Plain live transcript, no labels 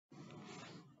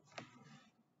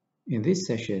In this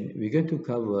session, we're going to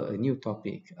cover a new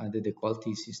topic under the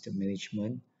quality system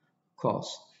management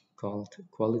course called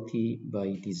Quality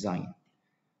by Design.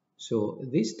 So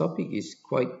this topic is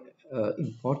quite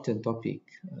important topic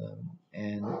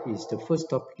and is the first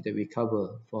topic that we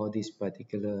cover for this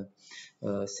particular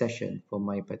session, for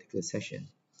my particular session,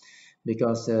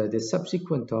 because the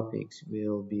subsequent topics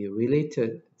will be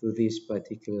related to this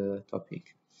particular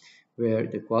topic, where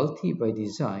the quality by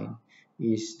design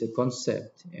is the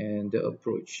concept and the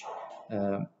approach.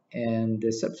 And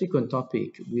the subsequent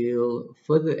topic will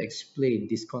further explain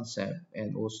this concept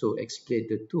and also explain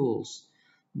the tools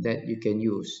that you can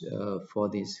use for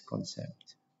this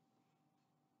concept.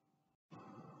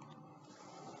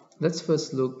 Let's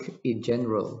first look in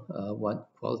general what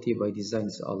quality by design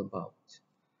is all about.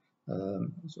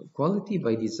 So quality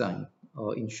by design,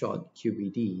 or in short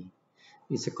QBD,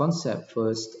 is a concept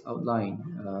first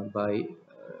outlined by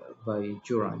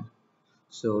Juran.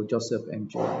 So Joseph M.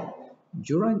 Juran.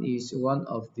 Juran is one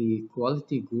of the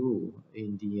quality guru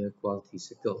in the quality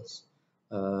circles.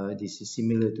 This is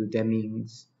similar to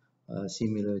Deming's,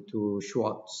 similar to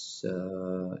Schwartz,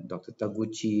 Dr.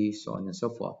 Taguchi, so on and so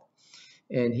forth.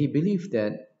 And he believed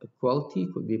that quality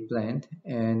could be planned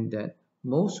and that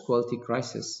most quality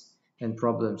crises and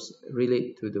problems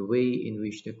relate to the way in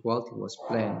which the quality was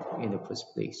planned in the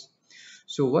first place.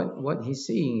 So what he's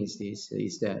saying is this,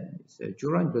 is that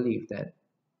Juran believed that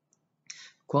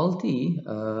quality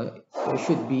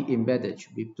should be embedded,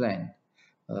 should be planned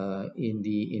in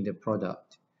the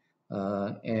product.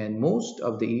 And most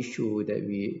of the issue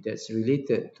that's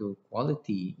related to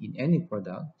quality in any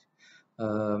product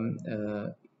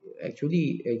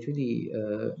actually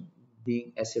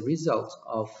being as a result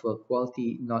of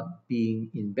quality not being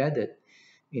embedded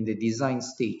in the design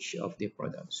stage of the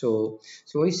product. So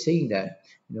he's saying that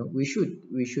we should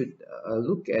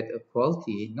look at a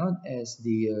quality not as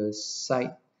the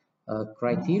side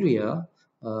criteria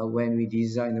when we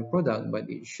design a product, but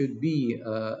it should be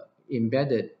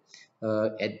embedded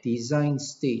at design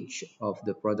stage of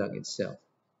the product itself.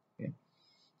 Okay?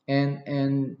 And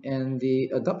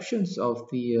the adoptions of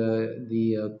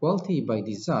the quality by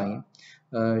design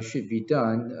should be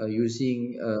done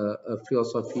using a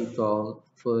philosophy called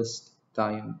first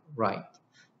time right.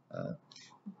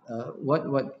 What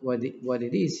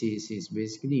it is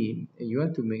basically you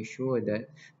want to make sure that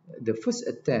the first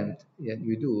attempt that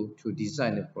you do to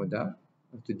design a product,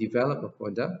 to develop a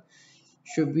product,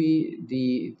 should be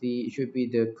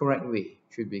the correct way.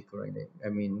 Should be correct. I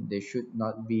mean, there should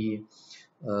not be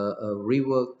a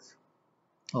rework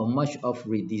or much of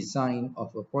redesign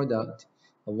of a product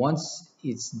once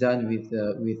it's done with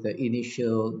the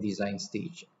initial design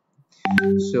stage.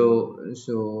 So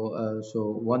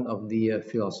one of the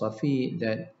philosophy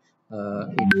that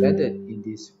embedded in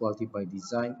this quality by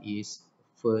design is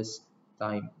first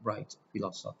time right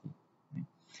philosophy.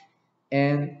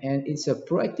 And it's a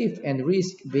proactive and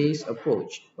risk-based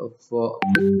approach for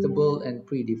predictable and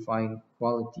predefined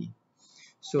quality.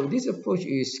 So this approach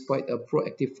is quite a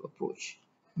proactive approach,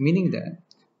 meaning that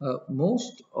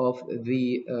most of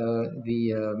the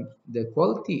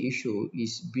quality issue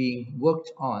is being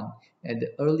worked on at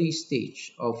the early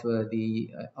stage of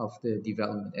the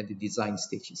development, at the design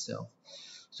stage itself.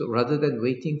 So rather than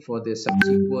waiting for the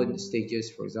subsequent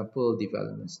stages, for example,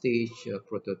 development stage,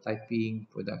 prototyping,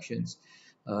 productions,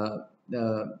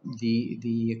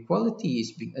 the quality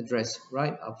is being addressed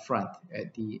right up front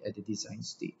at the design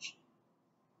stage.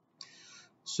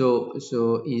 So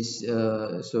it's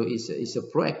a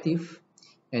proactive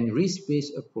and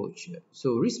risk-based approach.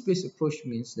 So risk-based approach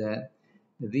means that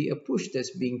the approach that's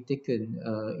being taken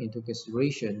into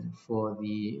consideration for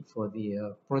the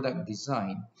product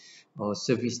design or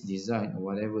service design or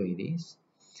whatever it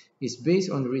is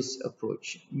based on risk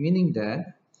approach, meaning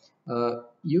that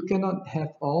you cannot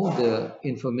have all the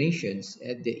informations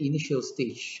at the initial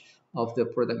stage of the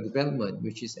product development,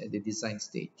 which is at the design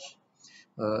stage.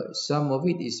 Some of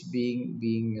it is being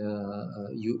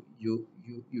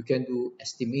you can do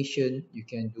estimation, you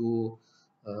can do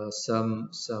some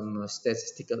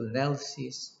statistical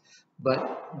analysis,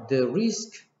 but the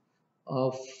risk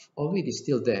of it is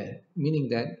still there, meaning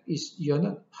that you're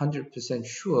not 100%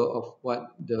 sure of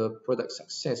what the product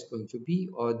success going to be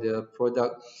or the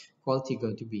product quality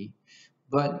going to be,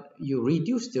 but you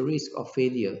reduce the risk of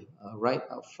failure right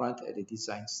up front at the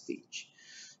design stage.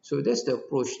 So that's the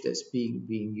approach that's being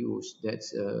used, that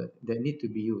need to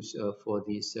be used for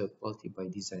this quality by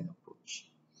design approach.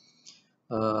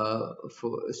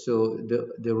 So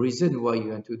the reason why you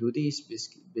want to do this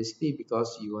basically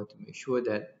because you want to make sure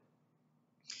that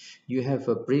you have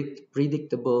a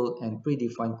predictable and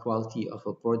predefined quality of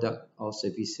a product or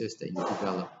services that you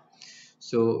develop.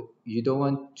 So you don't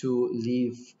want to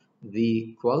leave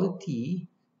the quality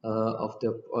or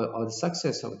the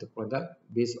success of the product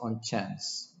based on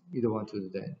chance. You don't want to do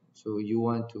that. So you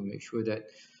want to make sure that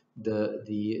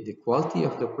the quality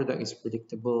of the product is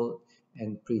predictable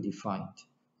and predefined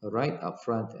right up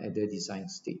front at the design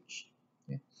stage.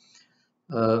 Okay?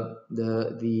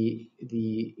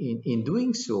 In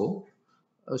doing so,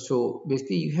 so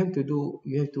basically you have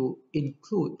to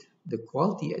include the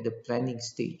quality at the planning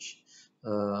stage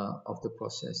of the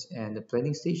process, and the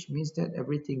planning stage means that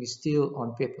everything is still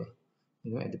on paper,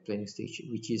 you know, at the planning stage,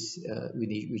 which is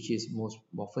most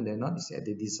often than not is at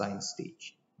the design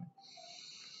stage.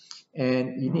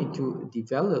 And you need to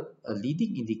develop a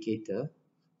leading indicator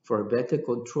for better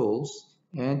controls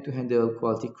and to handle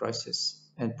quality crisis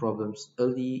and problems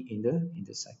early in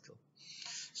the cycle.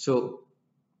 So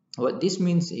what this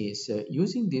means is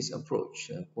using this approach,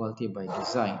 quality by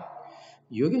design,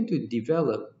 you're going to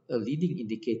develop a leading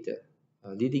indicator.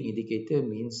 A leading indicator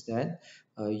means that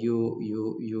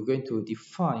you're going to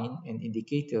define an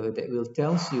indicator that will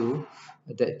tells you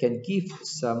that can give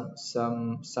some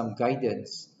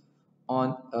guidance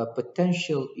on a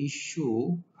potential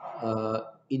issue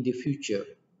in the future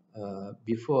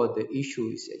before the issue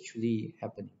is actually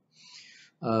happening.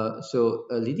 So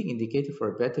a leading indicator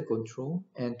for better control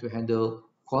and to handle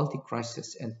quality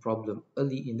crisis and problem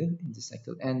early in the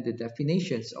cycle. And the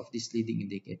definitions of this leading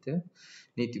indicator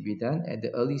need to be done at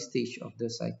the early stage of the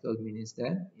cycle, means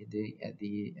that at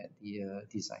the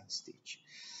design stage.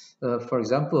 For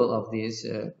example of these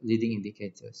leading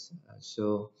indicators,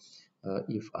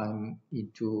 if I'm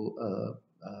into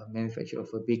manufacture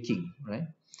of a baking, right?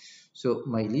 So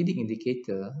my leading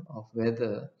indicator of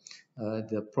whether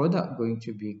the product going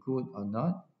to be good or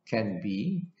not can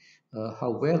be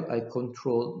how well I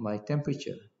control my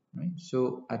temperature, right?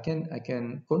 So I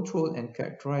can control and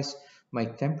characterize my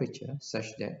temperature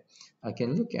such that I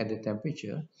can look at the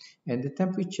temperature, and the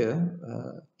temperature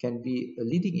can be a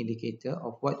leading indicator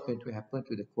of what's going to happen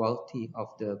to the quality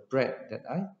of the bread that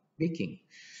I'm baking.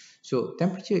 So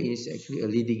temperature is actually a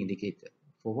leading indicator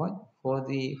for what? For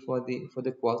the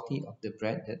quality of the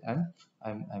bread that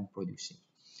I'm producing.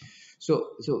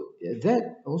 So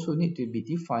that also need to be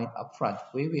defined upfront,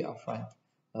 way upfront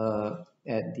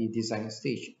at the design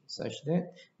stage, such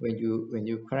that when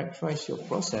you characterize your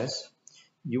process,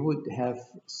 you would have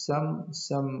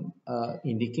some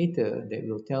indicator that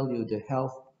will tell you the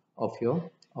health of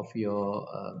your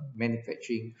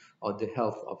manufacturing or the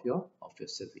health of your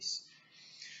service.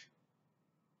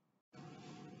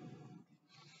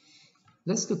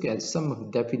 Let's look at some of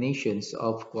the definitions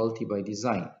of quality by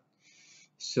design.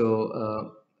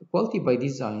 So, quality by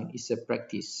design is a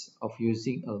practice of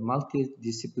using a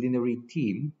multidisciplinary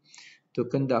team to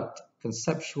conduct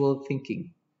conceptual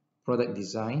thinking, product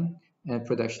design, and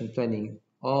production planning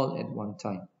all at one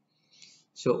time.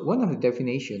 So, one of the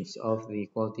definitions of the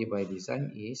quality by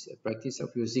design is a practice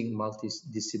of using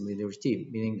multidisciplinary team,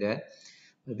 meaning that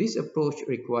this approach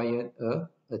required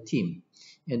a team,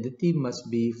 and the team must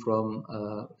be from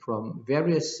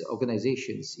various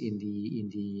organizations in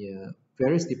the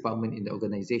various department in the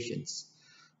organizations.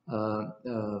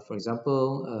 For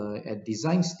example, at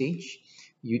design stage,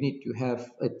 you need to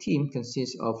have a team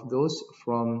consists of those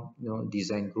from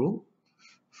design group,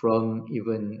 from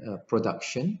even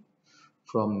production,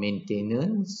 from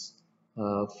maintenance,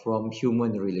 from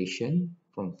human relation,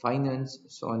 from finance,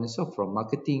 so on and so forth, from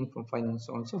marketing, from finance,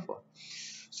 so on and so forth.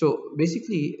 So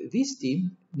basically, this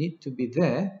team need to be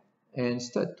there and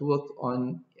start to work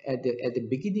on at the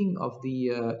beginning of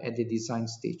the at the design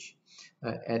stage.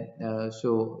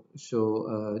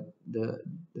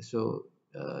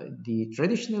 The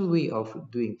traditional way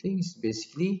of doing things,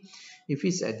 basically, if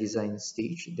it's at design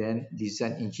stage, then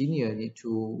design engineer need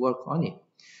to work on it.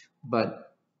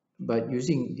 But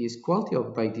using this quality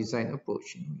of by design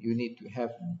approach, you need to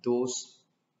have those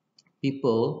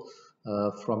people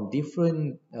from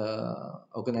different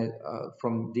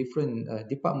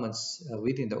departments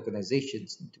within the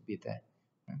organizations to be there,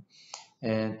 right?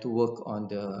 And to work on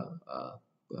the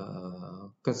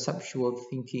conceptual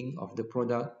thinking of the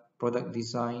product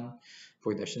design,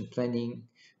 production planning,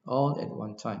 all at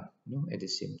one time, at the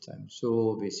same time.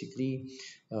 So basically,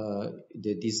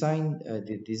 the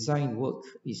design work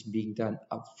is being done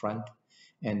upfront,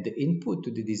 and the input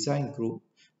to the design group,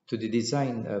 to the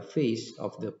design phase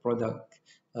of the product,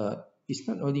 is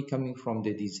not only coming from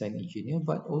the design engineer,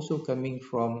 but also coming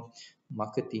from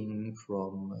marketing,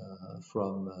 from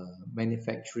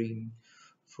manufacturing,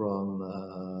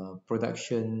 from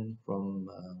production, from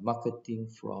marketing,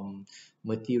 from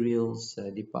materials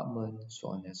department, so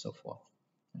on and so forth.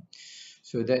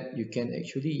 So that you can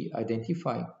actually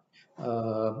identify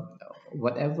uh,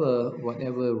 whatever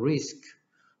risk,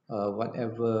 or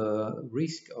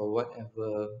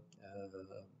whatever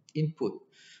input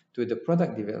to the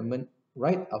product development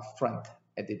right up front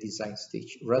at the design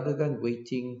stage, rather than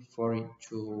waiting for it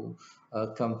to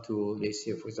come to, let's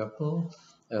say, for example,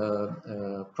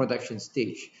 production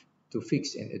stage to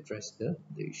fix and address the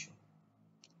issue.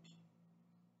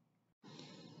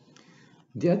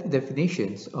 The other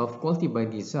definitions of quality by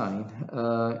design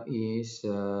is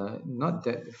not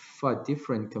that far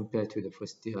different compared to the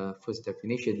first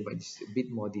definition, but it's a bit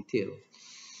more detailed.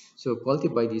 So quality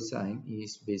by design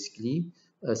is basically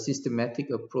a systematic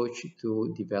approach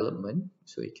to development.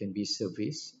 So it can be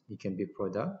service, it can be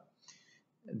product.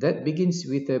 That begins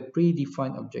with a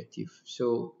predefined objective.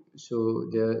 So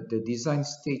the design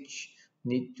stage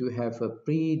need to have a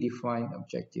predefined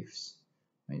objectives,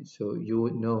 right? So you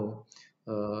would know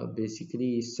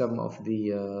basically some of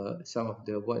the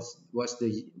what's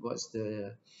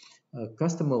the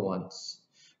customer wants.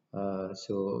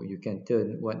 So you can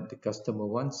turn what the customer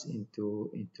wants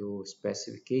into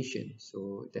specification.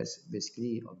 So that's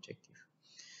basically objective,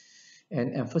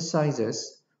 and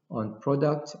emphasizes on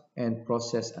product and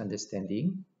process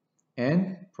understanding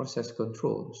and process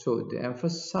control. So the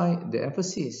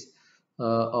emphasis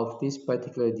of this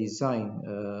particular design,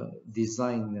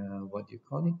 what do you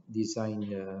call it? Design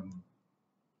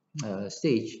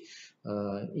stage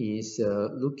is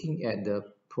looking at the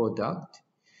product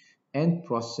and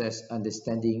process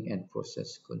understanding and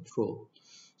process control.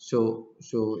 So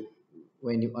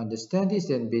when you understand this,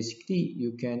 then basically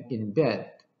you can embed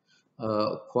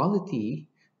quality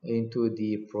into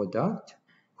the product,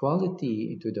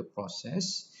 quality into the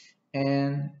process,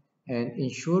 and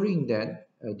ensuring that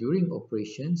during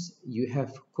operations you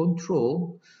have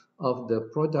control of the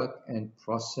product and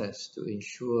process to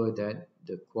ensure that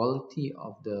the quality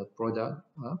of the product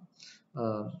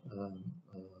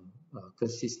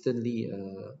consistently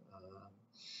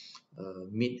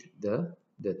meet the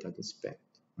target spec,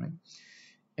 right?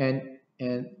 And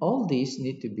all these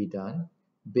need to be done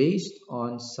based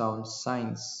on sound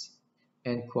science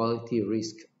and quality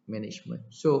risk management.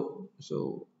 So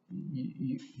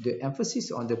the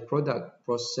emphasis on the product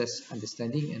process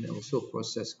understanding and also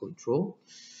process control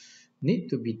need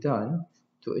to be done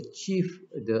to achieve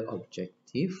the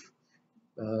objective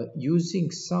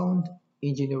using sound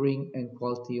engineering and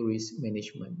quality risk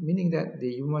management, meaning that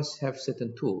you must have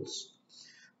certain tools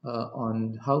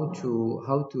on how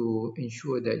to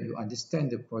ensure that you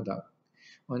understand the product,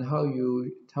 on how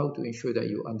to ensure that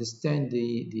you understand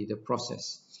the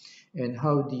process, and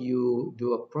how do you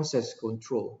do a process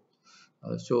control.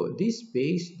 So this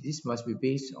must be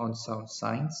based on sound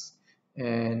science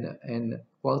and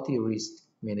quality risk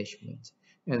management.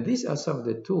 And these are some of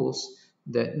the tools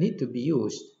that need to be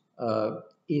used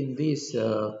in this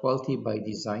quality by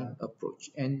design approach.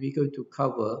 And we're going to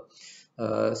cover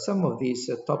some of these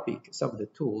some of the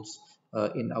tools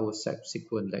in our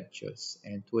subsequent lectures.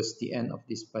 And towards the end of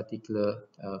this particular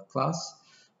class,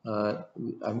 uh,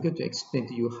 I'm going to explain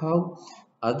to you how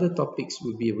other topics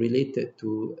will be related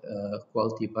to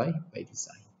quality by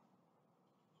design.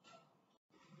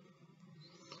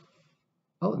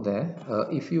 Out there,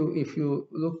 if you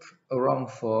look around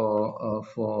for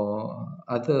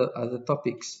other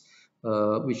topics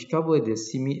which cover the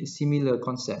similar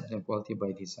concept and quality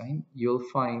by design, you'll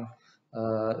find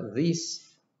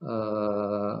these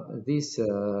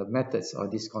methods or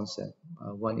this concept.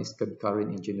 One is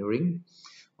concurrent engineering,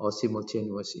 or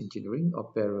simultaneous engineering,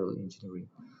 or parallel engineering.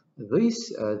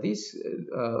 This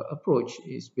approach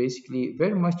is basically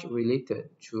very much related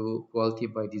to quality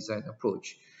by design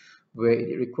approach, where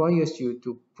it requires you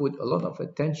to put a lot of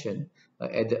attention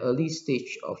at the early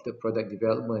stage of the product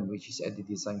development, which is at the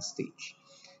design stage.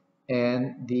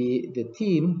 And the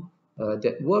team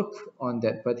that work on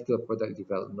that particular product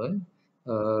development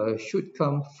should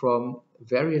come from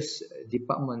various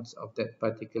departments of that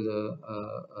particular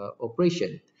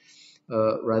operation,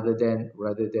 rather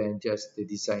than just the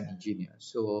design engineer.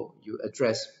 So you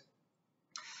address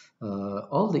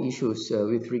all the issues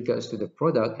with regards to the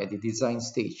product at the design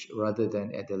stage rather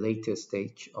than at the later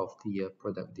stage of the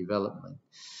product development.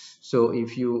 So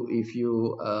if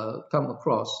you come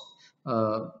across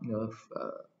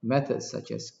methods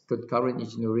such as concurrent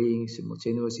engineering,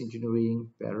 simultaneous engineering,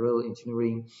 parallel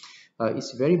engineering,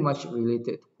 it's very much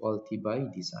related to quality by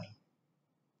design.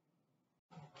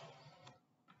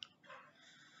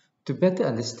 To better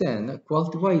understand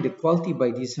why the quality by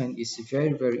design is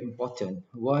very important,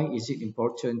 why is it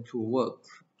important to work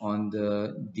on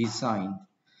the design,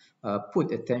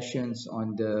 put attentions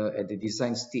on at the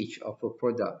design stage of a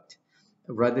product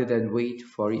rather than wait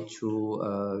for it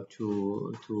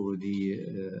to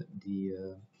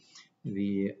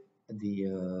the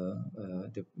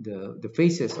the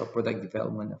phases of product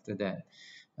development after that.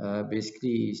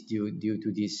 Basically is due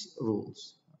to these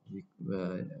rules.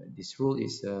 This rule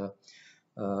is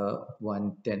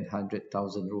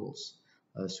 1/10,100,000 rules.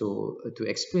 So to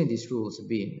explain these rules a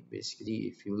bit, basically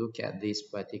if you look at this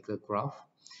particular graph,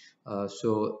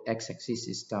 so x-axis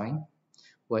is time,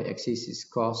 y-axis is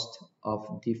cost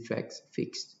of defects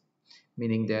fixed,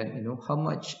 meaning that how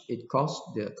much it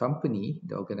costs the company,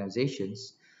 the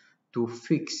organizations, to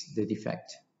fix the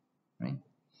defect, right?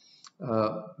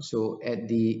 So at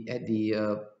the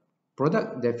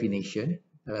product definition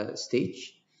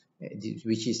stage,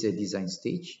 which is the design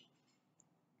stage,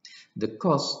 the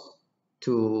cost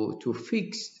to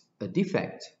fix a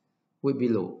defect would be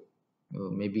low.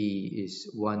 Maybe is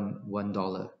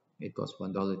 $1. It costs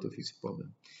 $1 to fix a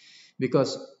problem,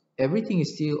 because everything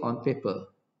is still on paper,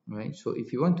 right? So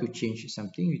if you want to change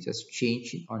something, you just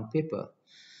change it on paper.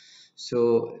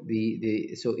 So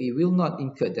so it will not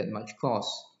incur that much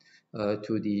cost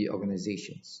to the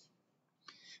organizations.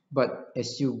 But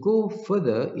as you go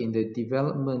further in the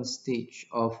development stage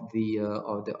of the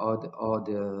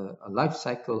life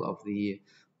cycle of the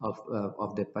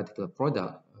particular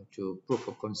product, to proof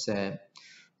of concept,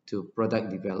 to product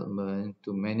development,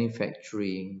 to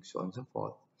manufacturing, so on and so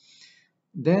forth,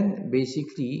 then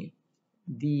basically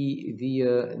the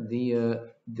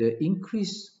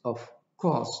increase of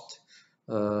cost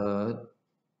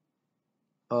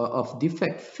of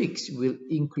defect fix will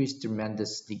increase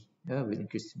tremendously. Will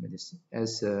increase tremendously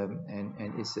as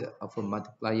and is of a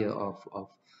multiplier of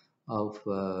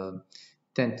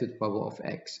 10 to the power of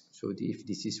x. So if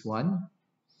this is 1,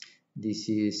 this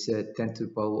is 10 to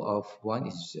the power of 1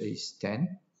 is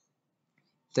 10.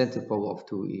 10 to the power of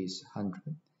 2 is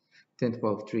 100. 10 to the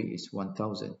power of 3 is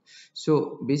 1000.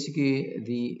 So basically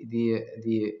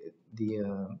the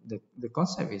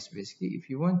concept is basically, if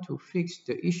you want to fix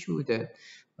the issue that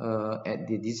at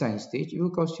the design stage, it will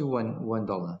cost you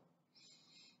 $1.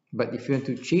 But if you want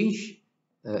to change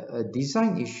a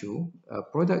design issue, a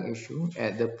product issue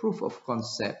at the proof of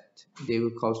concept, they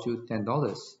will cost you $10.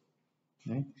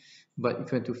 Right? But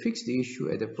if you want to fix the issue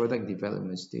at the product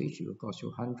development stage, it will cost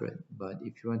you 100. But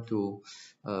if you want to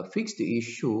fix the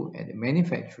issue at the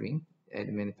manufacturing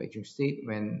state,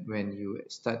 when you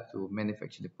start to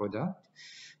manufacture the product,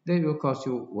 then it will cost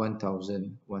you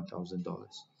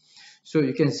 $1,000. So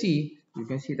you can see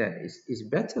that it's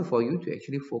better for you to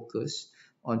actually focus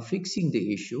on fixing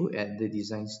the issue at the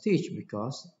design stage,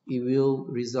 because it will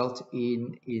result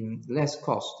in less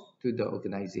cost to the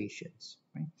organizations,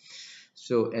 right?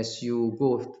 So as you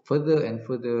go further and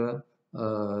further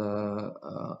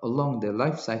along the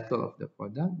life cycle of the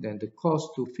product, then the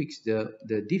cost to fix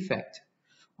the defect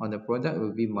on the product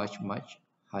will be much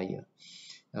higher.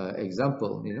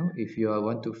 Example, if you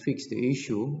want to fix the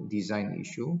design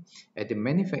issue at the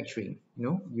manufacturing,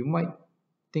 you might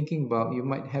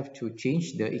have to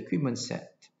change the equipment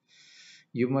set.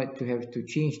 You might have to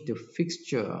change the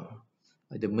fixture,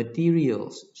 the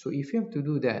materials. So if you have to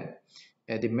do that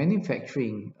at the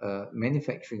manufacturing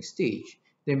stage,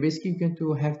 then basically you're going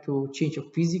to have to change your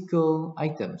physical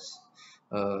items,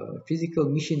 physical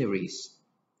machineries,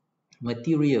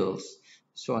 materials,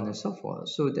 so on and so forth.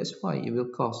 So that's why it will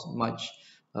cost much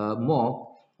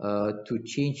more to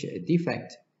change a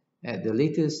defect at the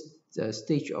latest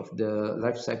stage of the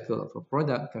life cycle of a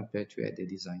product compared to at the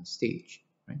design stage,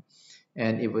 right?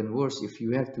 And even worse, if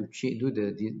you have to do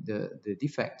the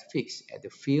defect fix at the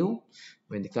field,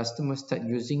 when the customers start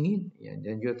using it, and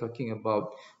then you're talking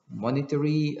about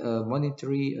monetary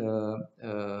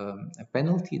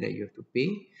penalty that you have to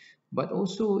pay, but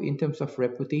also in terms of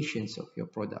reputations of your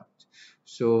product.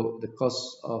 So the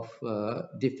cost of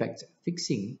defect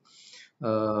fixing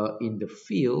in the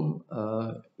field,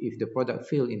 if the product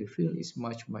fail in the field, is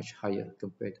much higher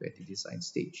compared to at the design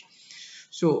stage.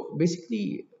 So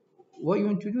basically, what you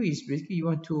want to do is basically you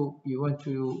want to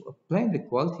plan the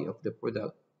quality of the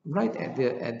product right at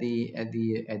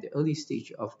the early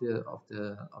stage of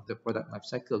the product life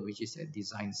cycle, which is at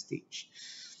design stage,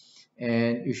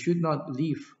 and you should not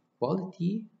leave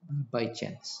quality by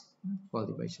chance.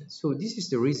 So this is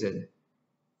the reason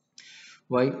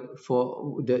why,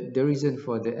 for the reason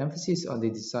for the emphasis on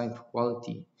the design for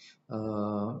quality,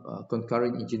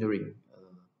 concurrent engineering,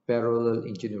 parallel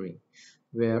engineering,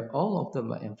 where all of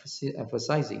them are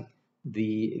emphasizing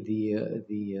the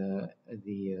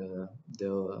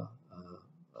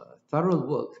thorough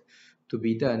work to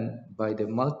be done by the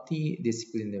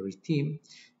multidisciplinary team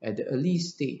at the early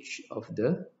stage of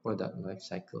the product life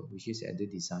cycle, which is at the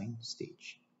design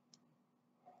stage.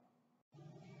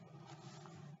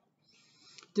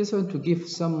 just want to give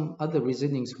some other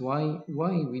reasonings why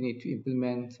we need to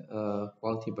implement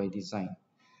quality by design.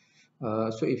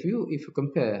 So if you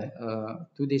compare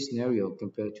today's scenario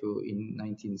compared to in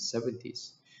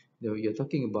 1970s, you're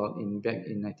talking about in back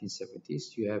in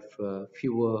 1970s, you have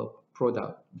fewer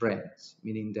product brands,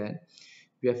 meaning that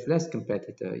you have less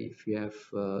competitor. If you have,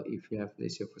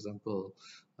 let's say for example,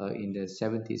 in the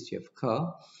 70s you have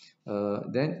car,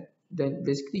 then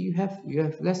basically you have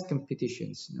less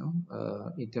competitions,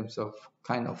 in terms of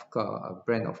kind of car, a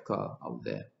brand of car out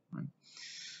there, right?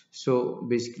 So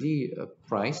basically,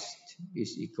 price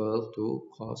is equal to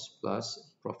cost plus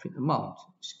profit amount.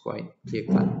 It's quite clear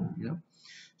cut.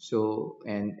 So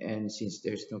and since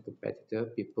there's no competitor,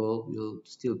 people will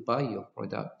still buy your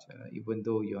product, even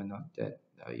though you are not that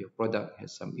your product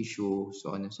has some issue,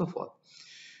 so on and so forth.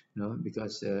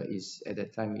 Because is at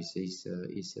that time is a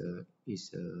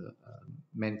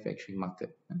manufacturing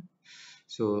market.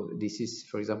 So this is,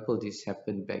 for example, this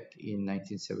happened back in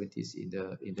 1970s in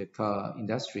the car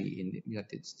industry in the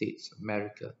United States of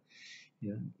America.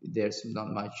 There's not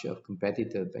much of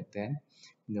competitor back then.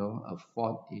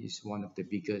 Ford is one of the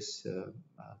biggest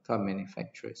car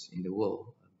manufacturers in the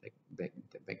world back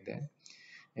then.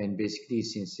 And basically,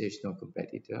 since there's no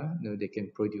competitor, they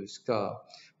can produce car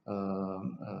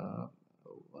um, uh,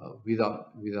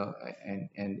 without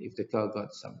and if the car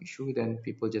got some issue, then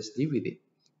people just live with it,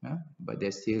 but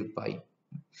they still buy.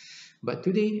 But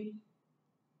today,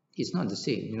 it's not the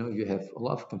same. You have a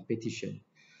lot of competition.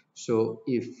 So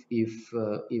if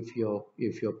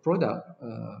your product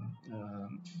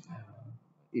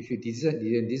if you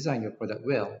didn't design your product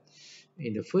well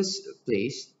in the first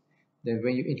place, then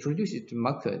when you introduce it to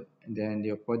market, then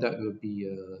your product will be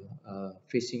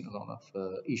facing a lot of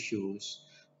issues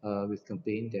with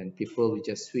complaint. Then people will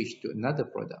just switch to another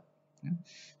product. Yeah?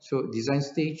 So design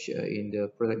stage in the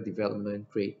product development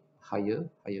create higher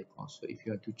cost. So if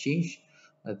you want to change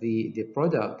the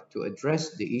product to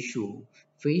address the issue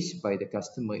faced by the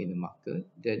customer in the market,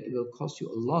 then it will cost you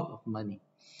a lot of money.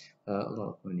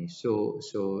 So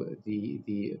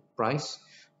the price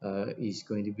is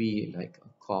going to be like a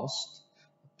cost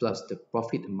plus the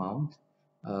profit amount,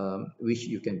 which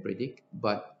you can predict.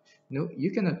 But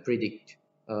you cannot predict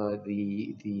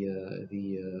the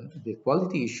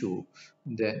quality issue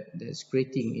that's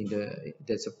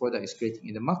a product is creating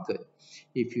in the market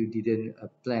if you didn't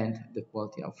plan the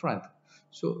quality upfront.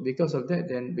 So because of that,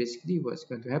 then basically what's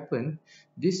going to happen,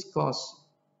 this cost,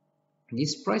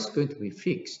 this price is going to be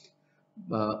fixed,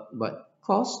 but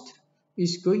cost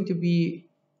is going to be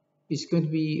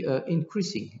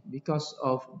increasing because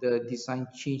of the design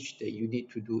change that you need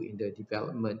to do in the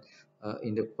development,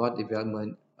 in the product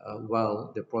development,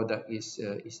 while the product is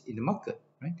in the market,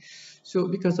 right? So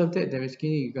because of that, then basically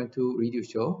you're going to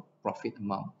reduce your profit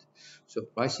amount. So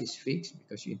price is fixed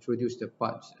because you introduce the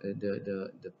parts,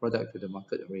 the product to the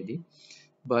market already.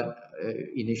 But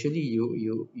initially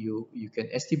you can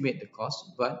estimate the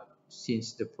cost, but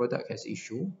since the product has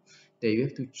issue, then you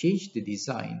have to change the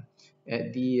design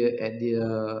at the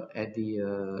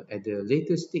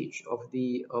later stage of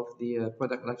the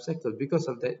product life cycle. Because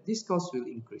of that, this cost will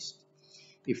increase.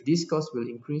 If this cost will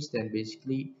increase, then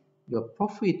basically your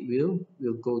profit will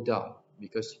go down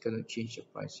because you cannot change the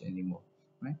price anymore,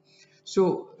 right?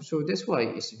 So that's why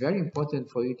it's very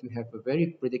important for you to have a very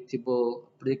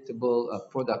predictable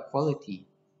product quality,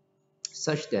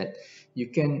 such that you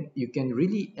can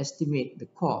really estimate the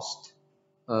cost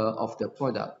of the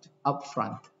product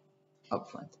upfront,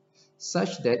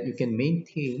 such that you can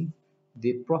maintain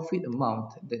the profit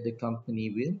amount that the company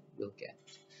will get.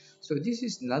 So this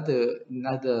is another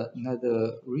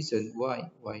reason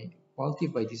why quality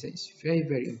by design is very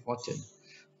very important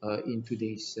in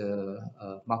today's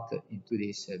market, in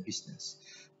today's business.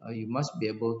 You must be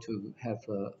able to have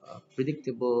a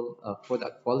predictable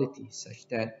product quality, such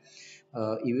that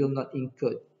it will not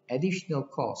incur additional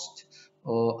cost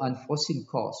or unforeseen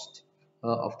cost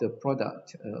of the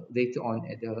product later on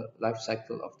at the life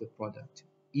cycle of the product.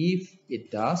 If it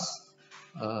does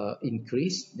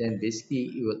increase, then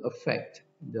basically it will affect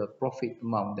the profit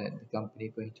amount that the company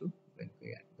going to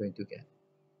get.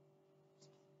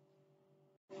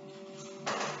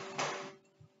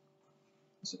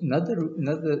 So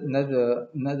another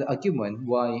argument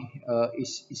why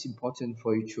it's important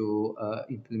for you to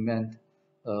implement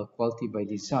quality by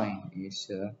design is,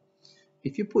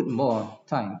 if you put more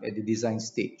time at the design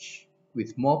stage,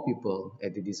 with more people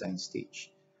at the design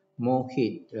stage, more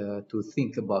head to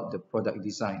think about the product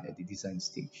design at the design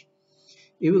stage,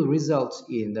 it will result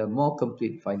in a more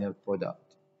complete final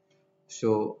product.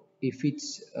 So if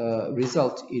it's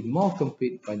result in more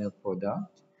complete final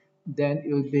product, then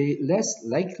it will be less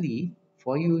likely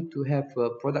for you to have a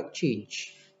product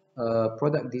change,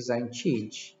 product design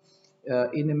change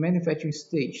in a manufacturing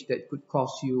stage that could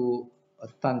cost you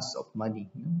tons of money.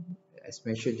 As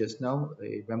mentioned just now,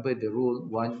 remember the rule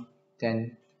 1,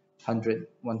 10, 100,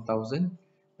 1000,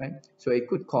 right? So it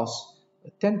could cost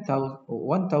 10,000 or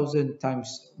 1,000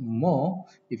 times more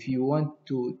if you want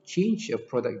to change a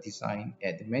product design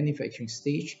at the manufacturing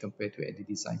stage compared to at the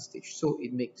design stage. So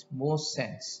it makes more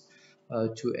sense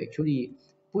to actually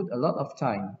put a lot of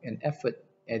time and effort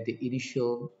at the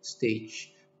initial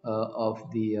stage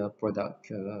of the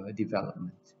product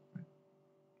development.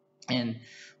 And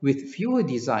with fewer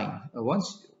design,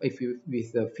 once if you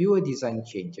with fewer design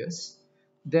changes,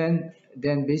 then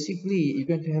basically you're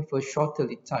going to have a shorter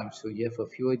lead time. So you have a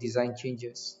fewer design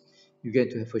changes. You're going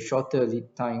to have a shorter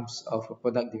lead times of a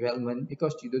product development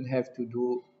because you don't have to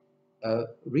do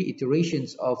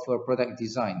reiterations of product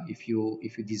design if you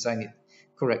design it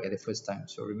correct at the first time.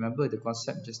 So remember the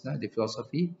concept just now, the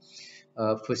philosophy,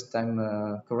 first time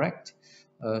correct.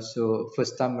 So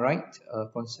first time right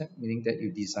concept, meaning that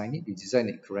you design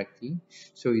it correctly.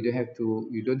 So you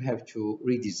don't have to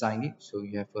redesign it. So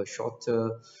you have a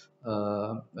shorter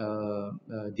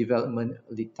development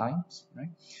lead times, right?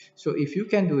 So if you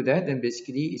can do that, then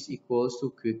basically it's equals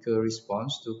to quicker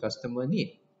response to customer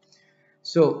need.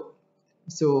 So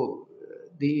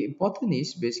the important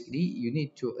is basically you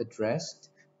need to address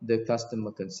the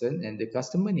customer concern and the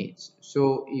customer needs.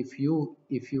 So if you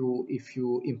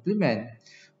implement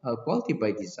quality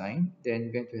by design, then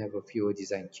you're going to have a fewer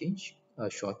design change, a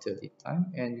shorter lead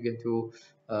time, and you're going to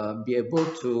be able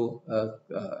to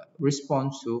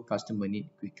respond to customer need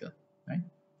quicker, right?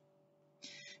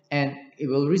 And it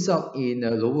will result in a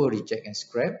lower reject and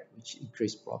scrap, which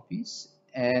increase profits.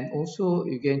 And also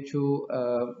you're going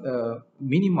to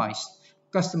minimize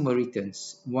customer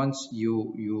returns once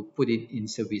you put it in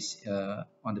service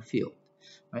on the field,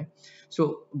 right?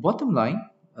 So bottom line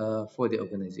for the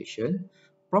organization,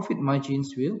 profit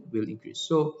margins will increase.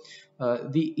 So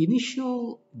the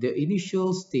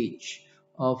initial stage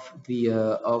of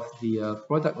the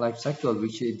product life cycle,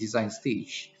 which is design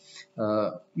stage,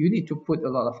 you need to put a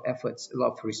lot of efforts, a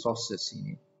lot of resources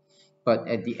in it. But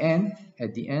at the end,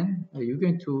 you're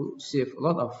going to save a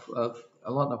lot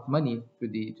of money to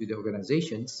the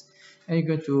organizations, and you're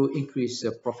going to increase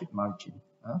the profit margin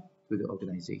to the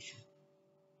organization.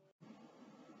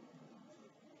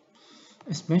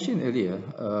 As mentioned earlier,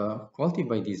 quality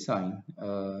by design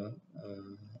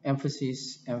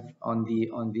emphasis on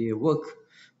the work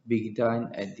being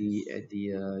done at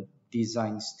the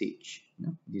design stage.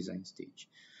 Design stage.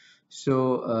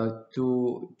 So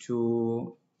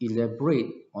to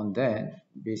elaborate on that,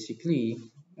 basically,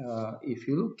 if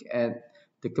you look at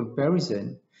the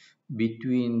comparison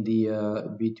between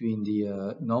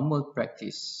the normal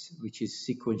practice, which is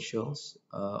sequentials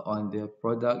on the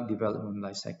product development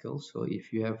life cycle. So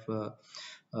if you have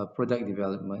a product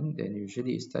development, then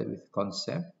usually it starts with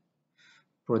concept,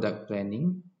 product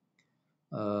planning,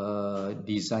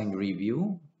 design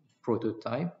review,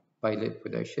 prototype, pilot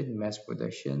production, mass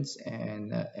productions,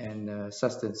 and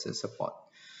sustenance support.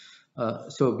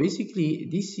 So basically,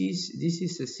 this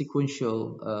is a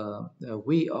sequential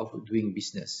way of doing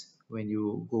business when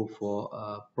you go for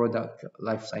product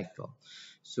life cycle.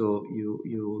 So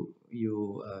you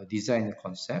design a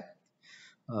concept,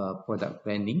 product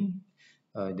planning,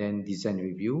 then design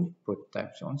review,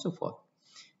 prototype, so on and so forth.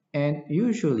 And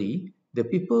usually the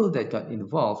people that got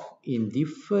involved in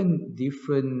different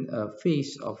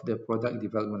phase of the product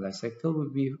development life cycle will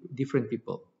be different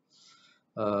people.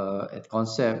 At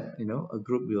concept, a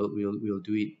group will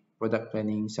do it. Product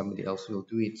planning, somebody else will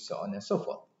do it, so on and so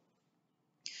forth.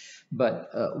 But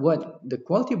what the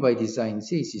quality by design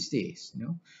says is this: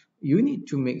 you need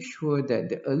to make sure that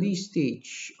the early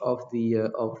stage of the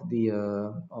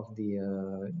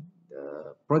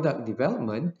product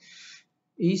development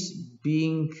is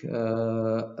being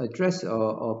addressed,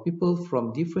 or people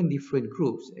from different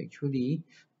groups actually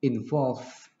involved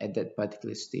at that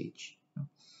particular stage.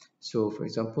 So for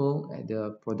example, at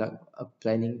the product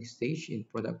planning stage, in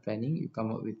product planning, you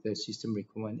come up with the system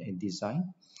requirement and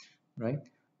design, right?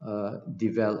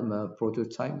 Development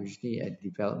prototype, usually at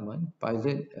development,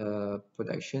 pilot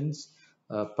production,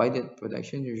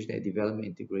 usually at development,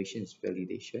 integrations,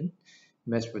 validation,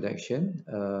 mass production,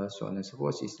 so on and so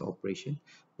forth, is the operation.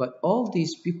 But all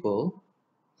these people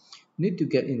need to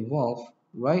get involved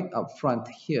right up front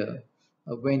here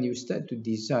when you start to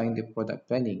design the product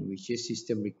planning, which is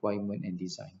system requirement and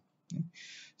design.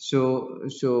 So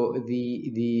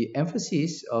the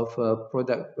emphasis of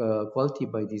product quality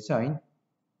by design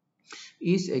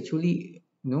is actually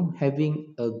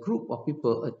having a group of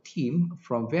people, a team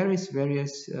from various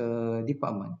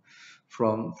department,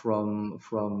 from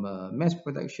mass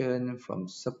production, from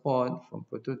support, from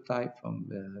prototype, from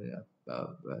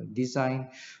design,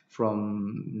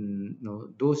 from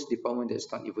those department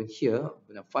that's not even here,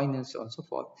 finance and so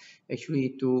forth,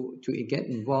 actually to get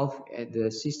involved at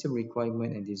the system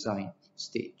requirement and design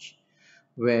stage,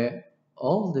 where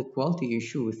all the quality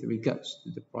issue with regards to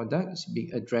the product is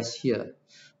being addressed here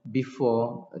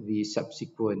before the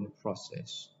subsequent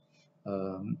process.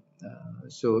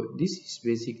 So this is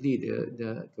basically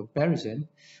the comparison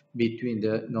between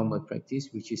the normal practice,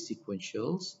 which is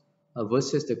sequentials,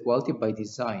 versus the quality by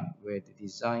design, where the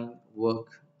design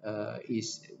work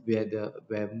is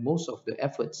where most of the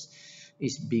efforts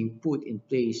is being put in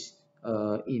place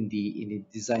in the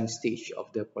design stage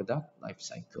of the product life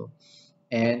cycle,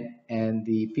 and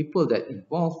the people that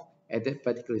involved at that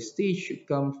particular stage should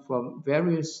come from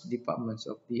various departments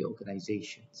of the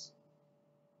organizations.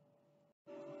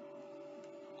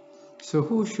 So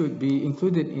who should be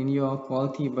included in your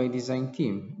quality by design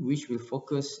team, which will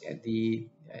focus at the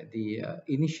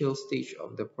initial stage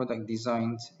of the product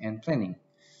designs and planning?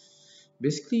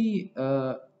 Basically,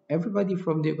 everybody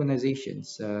from the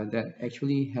organizations that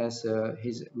actually has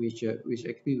which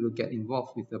actually will get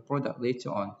involved with the product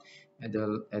later on at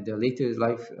the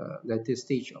later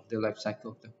stage of the life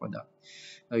cycle of the product.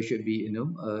 It should be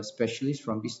specialists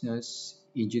from business,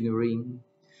 engineering,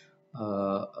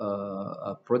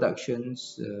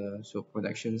 productions. So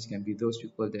productions can be those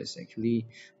people that's actually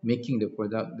making the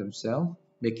product themselves,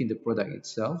 making the product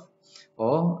itself,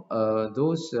 or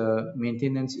those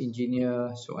maintenance engineer,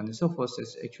 so on and so forth,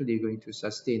 that's actually going to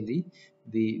sustain the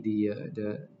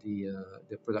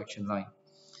production line.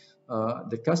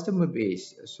 The customer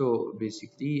base. So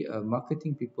basically,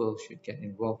 marketing people should get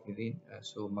involved with it.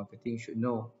 So marketing should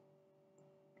know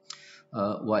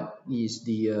what is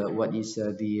the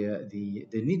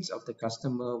needs of the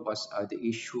customer, what are the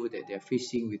issue that they're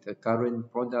facing with the current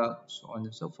product, so on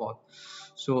and so forth.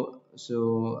 So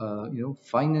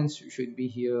finance should be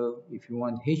here. If you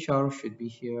want, HR should be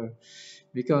here,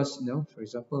 because for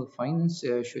example, finance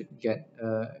should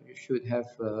have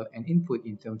an input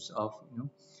in terms of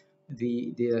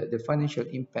the financial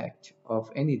impact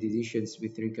of any decisions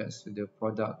with regards to the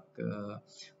product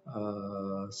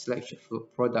selection,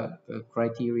 product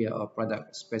criteria, or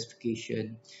product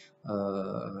specification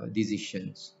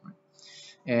decisions.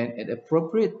 And at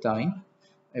appropriate time,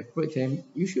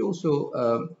 you should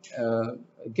also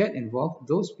get involved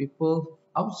those people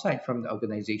outside from the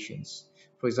organizations.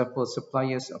 For example,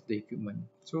 suppliers of the equipment.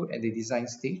 So at the design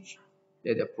stage,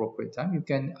 at the appropriate time, you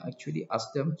can actually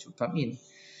ask them to come in,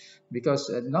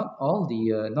 because not all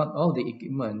the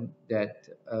equipment that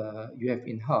you have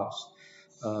in house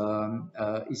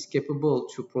is capable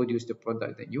to produce the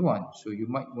product that you want. So you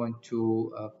might want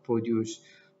to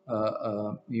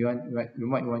you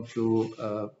might want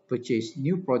to purchase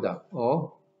new product,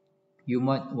 or you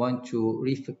might want to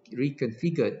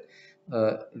reconfigure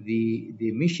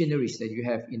the machineries that you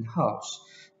have in house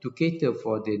to cater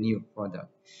for the new product.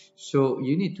 So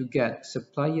you need to get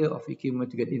supplier of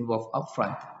equipment to get involved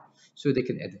upfront, so they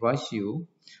can advise you,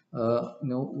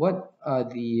 what are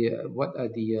the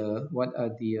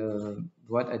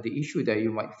issue that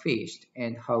you might face,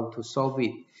 and how to solve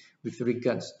it with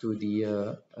regards to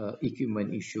the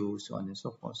equipment issues, so on and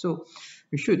so forth. So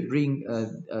we should bring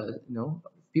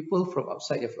people from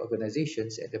outside of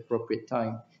organizations at the appropriate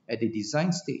time at the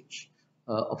design stage.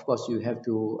 Of course, you have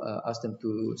to ask them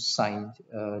to sign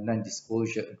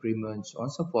non-disclosure agreements, so on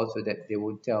and so forth, so that they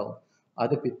won't tell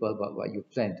other people about what you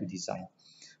plan to design.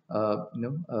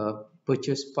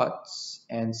 Purchase parts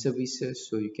and services,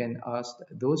 so you can ask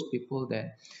those people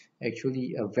that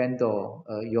actually a vendor,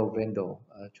 your vendor,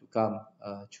 to come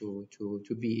to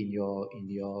be in your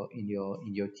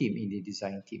team, in the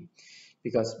design team,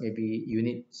 because maybe you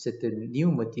need certain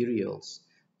new materials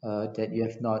that you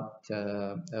have not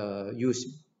used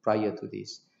prior to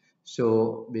this.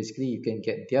 So basically, you can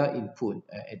get their input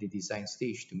at the design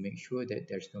stage to make sure that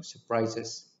there's no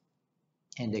surprises,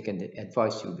 and they can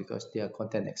advise you because they are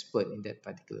content expert in that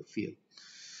particular field.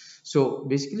 So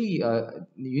basically,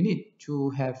 you need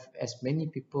to have as many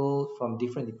people from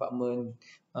different departments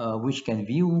which can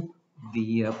view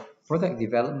the product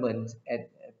development at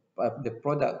the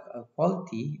product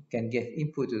quality, can get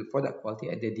input to the product quality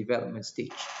at the development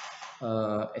stage,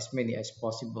 as many as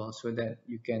possible, so that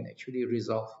you can actually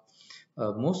resolve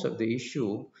most of the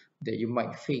issue that you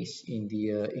might face in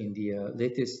the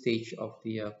later stage of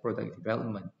the product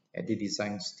development at the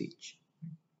design stage.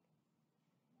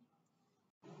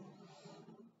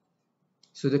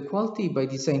 So the quality by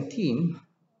design team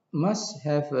must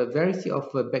have a variety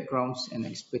of backgrounds and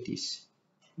expertise.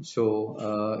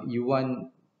 So you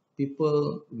want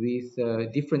people with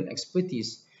different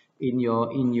expertise in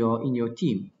your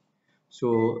team.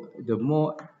 So the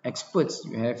more experts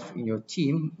you have in your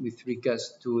team with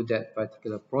regards to that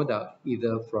particular product,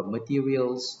 either from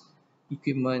materials,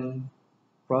 equipment,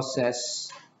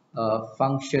 process,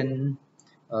 function,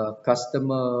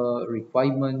 customer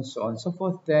requirements, so on and so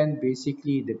forth, then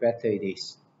basically the better it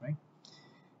is, right?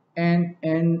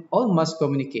 And all must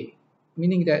communicate,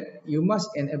 meaning that you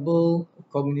must enable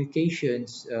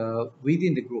communications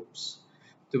within the groups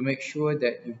to make sure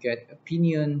that you get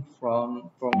opinion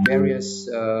from various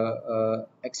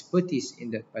expertise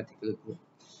in that particular group,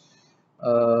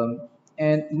 um,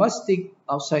 and must think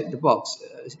outside the box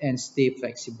and stay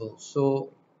flexible. So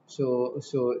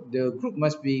the group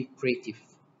must be creative.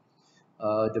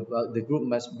 The group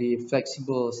must be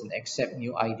flexible and accept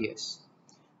new ideas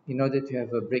in order to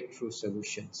have a breakthrough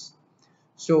solutions.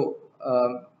 So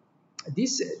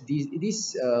this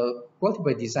quality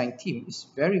by design team is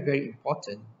very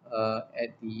important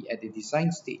at the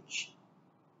design stage,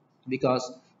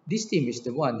 because this team is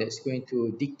the one that's going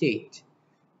to dictate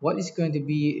what is going to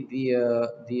be the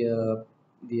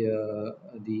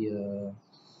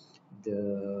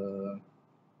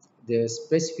the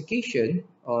specification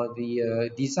or the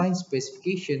design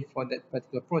specification for that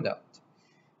particular product,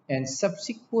 and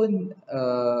subsequent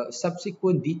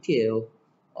detail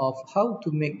of how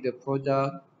to make the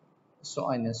product, so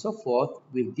on and so forth,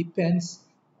 will depends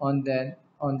on that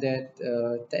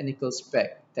technical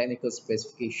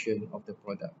specification of the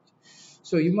product.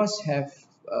 So you must have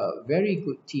a very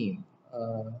good team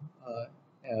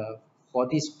for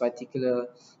this particular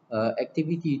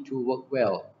activity to work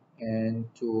well and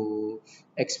to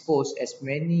expose as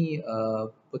many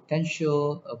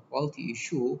potential quality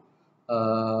issue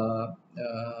uh,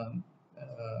 uh,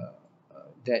 uh,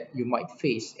 that you might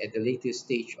face at the later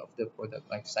stage of the product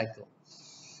life cycle.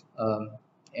 Um,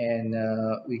 and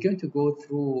we're going to go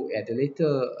through at the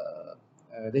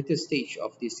later stage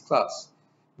of this class.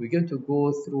 We're going to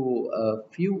go through a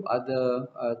few other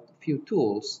few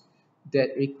tools that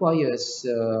requires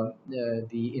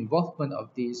the involvement of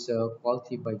this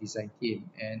quality by design team,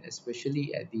 and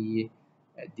especially at the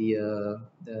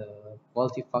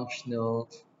quality functional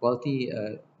quality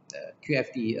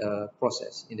QFD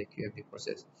process, in the QFD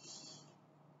process,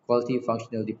 quality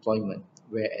functional deployment,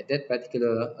 where at that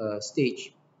particular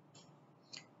stage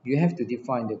you have to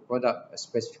define the product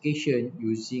specification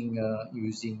using a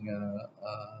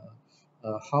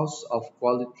house of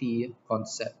quality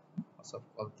concept.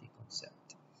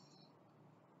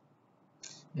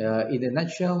 In a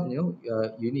nutshell,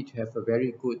 you need to have a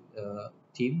very good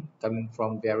team coming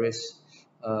from various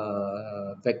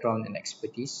background and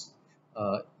expertise.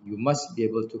 You must be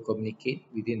able to communicate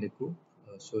within the group.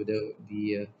 So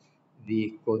the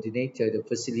coordinator, the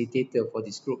facilitator for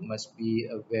this group must be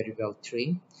very well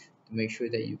trained to make sure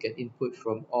that you get input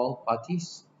from all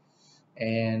parties,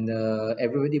 and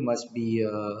everybody must be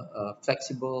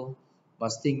flexible,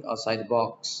 must think outside the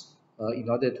box in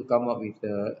order to come up with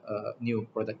a new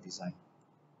product design.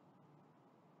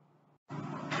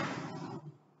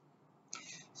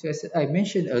 So as I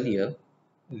mentioned earlier,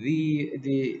 the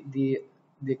the the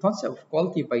the concept of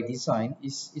quality by design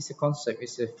is a concept,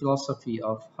 is a philosophy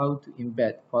of how to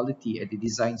embed quality at the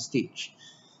design stage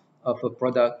of a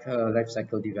product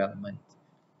lifecycle development.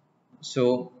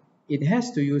 So it has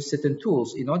to use certain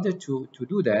tools. In order to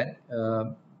do that,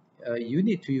 you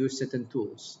need to use certain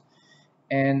tools.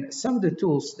 And some of the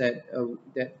tools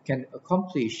that can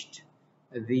accomplish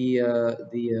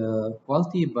the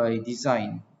quality by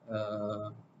design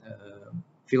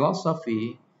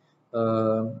philosophy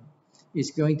uh,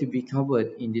 is going to be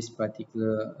covered in this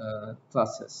particular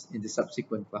classes, in the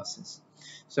subsequent classes.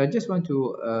 So I just want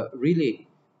to relate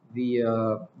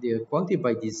the quality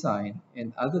by design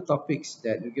and other topics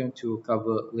that we're going to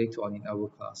cover later on in our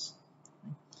class.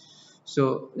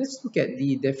 So let's look at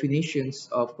the definitions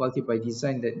of quality by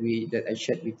design that I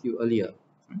shared with you earlier.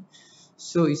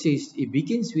 So it says it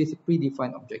begins with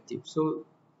predefined objective. So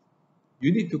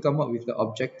you need to come up with the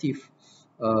objective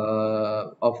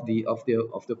of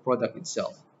the product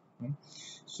itself.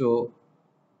 So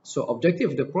so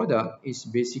objective of the product is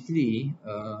basically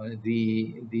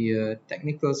the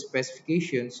technical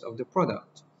specifications of the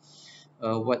product,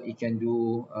 what it can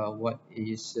do, what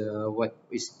is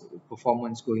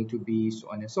performance going to be, so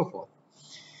on and so forth.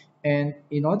 And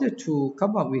in order to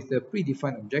come up with the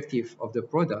predefined objective of the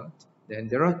product, then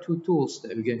there are two tools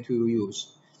that we're going to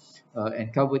use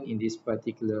and covered in this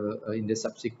particular in the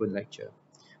subsequent lecture.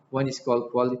 One is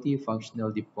called quality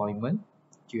functional deployment,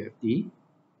 QFD,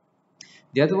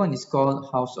 The other one is called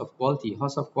House of Quality.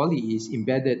 House of Quality is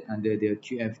embedded under the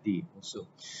QFD also.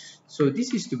 So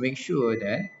this is to make sure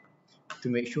that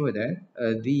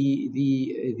the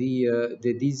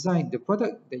design, the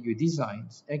product that you design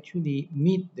actually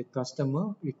meet the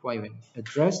customer requirement,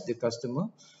 address the customer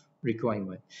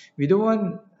requirement. We don't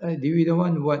want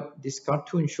what this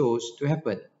cartoon shows to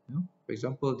happen. For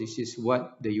example, this is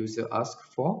what the user asked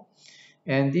for,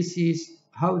 and this is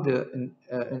how the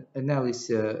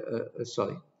analysis.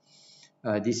 Sorry,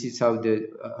 this is how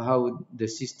the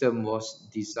system was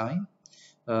designed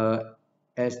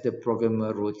as the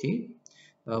programmer wrote it.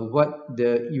 What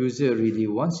the user really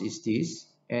wants is this,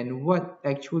 and what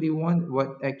actually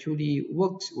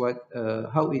works,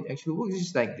 how it actually works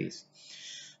is like this.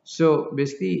 So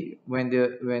basically, when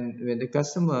the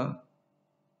customer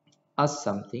asks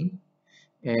something,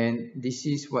 and this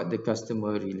is what the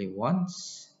customer really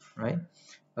wants, right?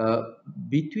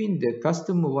 Between the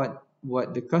customer,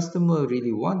 what the customer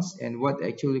really wants and what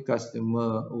actually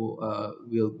customer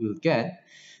will get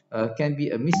can be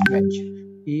a mismatch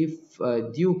if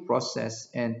due process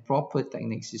and proper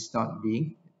techniques is not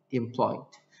being employed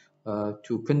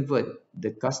to convert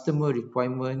the customer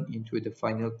requirement into the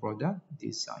final product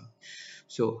design.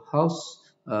 So House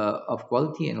of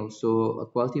Quality and also a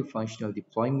quality functional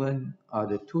deployment are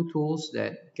the two tools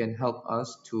that can help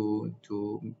us to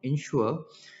ensure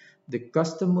the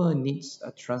customer needs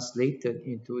are translated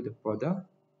into the product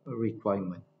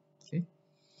requirement. Okay.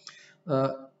 Uh,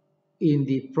 in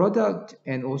the product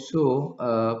and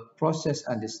also process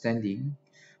understanding,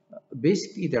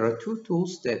 basically there are two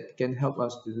tools that can help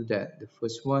us to do that. The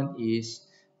first one is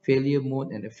failure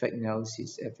mode and effect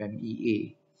analysis,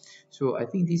 FMEA. So I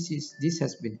think this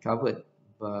has been covered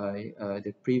by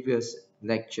the previous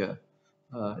lecture,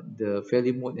 the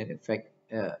failure mode and effect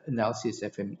analysis,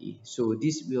 FME. So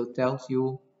this will tell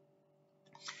you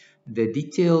the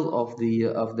detail of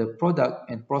the product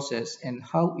and process and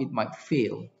how it might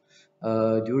fail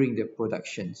during the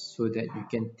production, so that you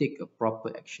can take a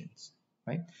proper actions,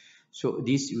 right? So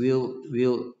this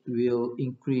will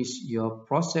increase your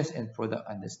process and product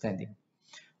understanding.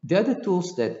 The other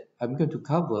tools that I'm going to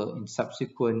cover in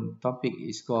subsequent topic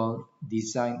is called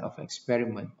design of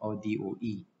experiment, or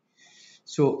DOE.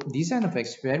 So design of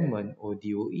experiment, or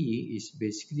DOE, is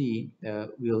basically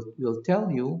will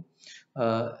tell you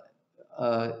uh,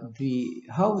 the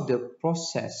how the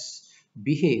process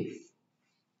behave,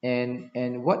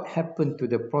 and what happened to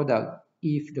the product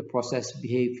if the process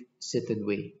behave certain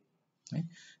way, right?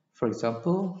 For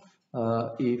example,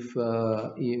 if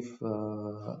I'm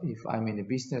in the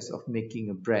business of making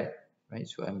a bread, right?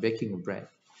 So I'm baking a bread.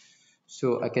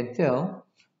 So I can tell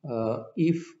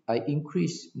if I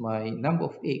increase my number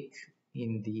of egg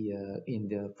in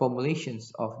the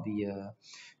formulations of the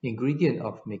ingredient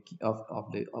of making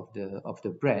of the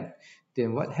bread,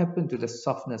 then what happened to the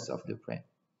softness of the bread?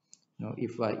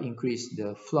 If I increase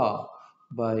the flour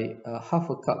by half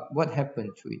a cup, what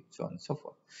happened to it, so on and so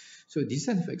forth. So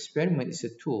design of experiment is a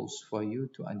tools for you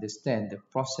to understand the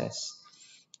process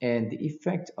and the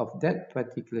effect of that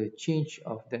particular change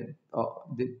of the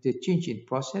change in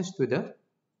process to the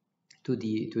to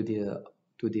the to the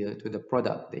to the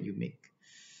product that you make.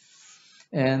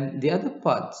 And the other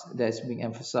part that's being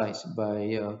emphasized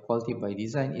by quality by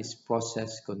design is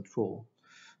process control.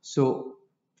 So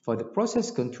for the process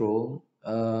control,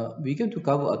 we're going to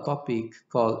cover a topic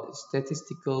called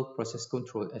statistical process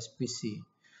control, SPC,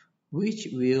 which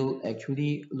will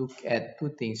actually look at two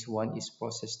things. One is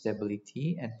process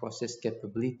stability and process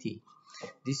capability.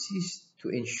 This is to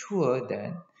ensure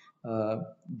that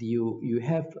you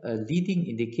have a leading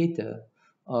indicator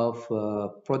of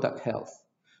product health.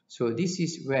 So this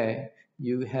is where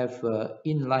you have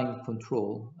inline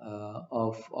control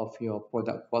of your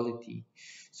product quality.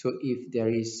 So if there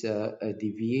is a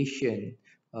deviation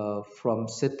from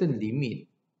certain limit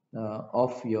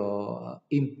of your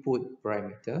input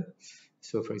parameter,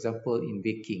 so for example in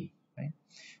baking, right?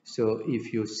 So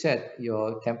if you set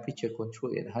your temperature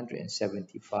control at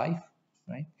 175,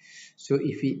 right? So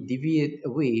if it deviate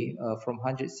away from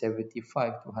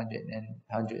 175 to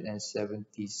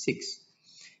 176,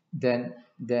 then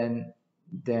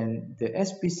then the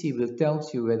SPC will tell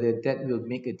you whether that will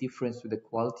make a difference to the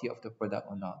quality of the product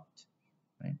or not,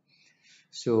 right?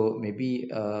 So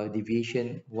maybe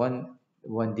deviation one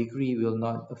degree will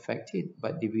not affect it,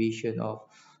 but deviation of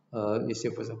let's say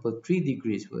for example 3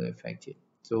 degrees will affect it.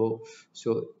 So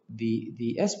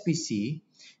the SPC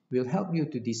will help you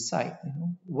to decide,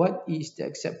 what is the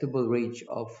acceptable range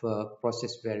of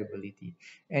process variability,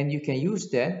 and you can use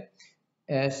that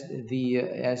as the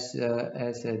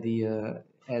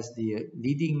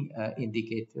leading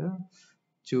indicator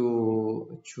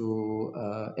to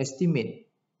estimate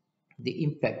the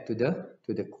impact to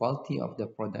the quality of the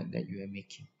product that you are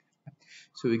making.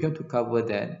 So we're going to cover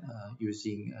that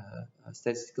using a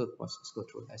statistical process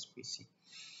control SPC.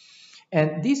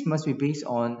 And this must be based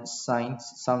on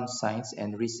science, sound science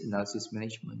and risk analysis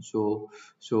management. So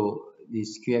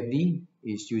this QFD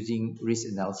is using risk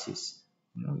analysis.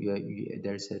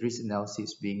 There's a risk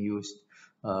analysis being used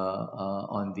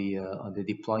on the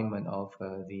deployment of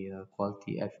the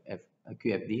quality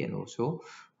QFD and also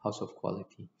house of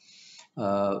quality.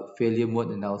 Failure mode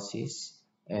analysis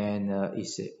and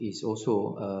is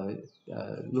also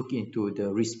look into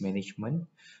the risk management,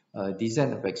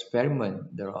 design of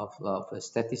experiment. There are a lot of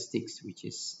statistics, which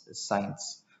is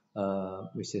science,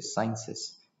 which is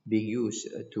sciences being used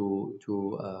to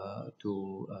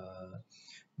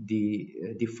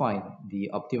define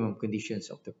the optimum conditions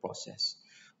of the process.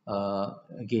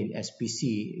 Again,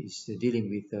 SPC is dealing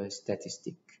with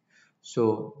statistic.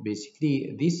 So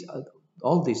basically,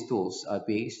 all these tools are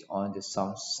based on the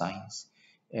sound science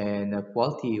and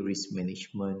quality risk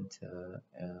management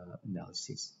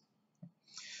analysis.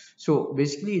 So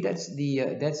basically, that's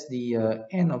the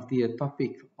end of the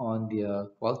topic on the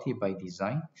quality by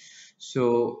design.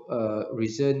 So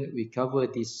reason we cover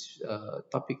this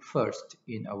topic first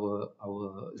in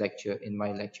our lecture, in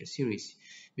my lecture series,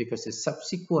 because the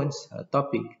subsequent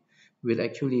topic will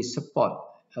actually support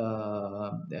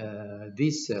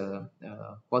this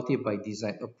quality by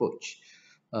design approach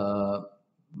uh,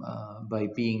 by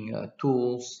being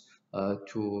tools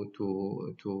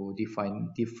to define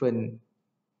different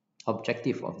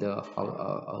objective of the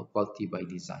quality by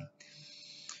design.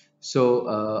 So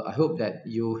I hope that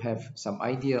you have some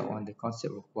idea on the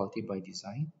concept of quality by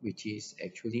design, which is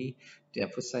actually to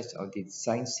emphasize on the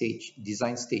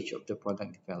design stage of the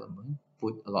product development.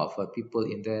 Put a lot of people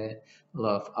in there, a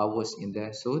lot of hours in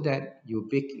there, so that you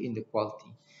bake in the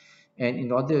quality. And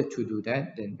in order to do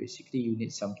that, then basically you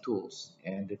need some tools.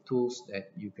 And the tools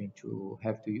that you're going to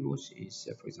have to use is,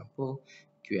 for example,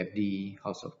 QFD,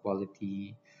 House of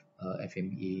Quality,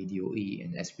 FMEA, DOE,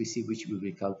 and SPC, which we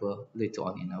will cover later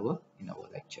on in our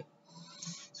lecture.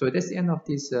 So that's the end of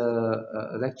this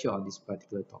lecture on this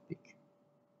particular topic.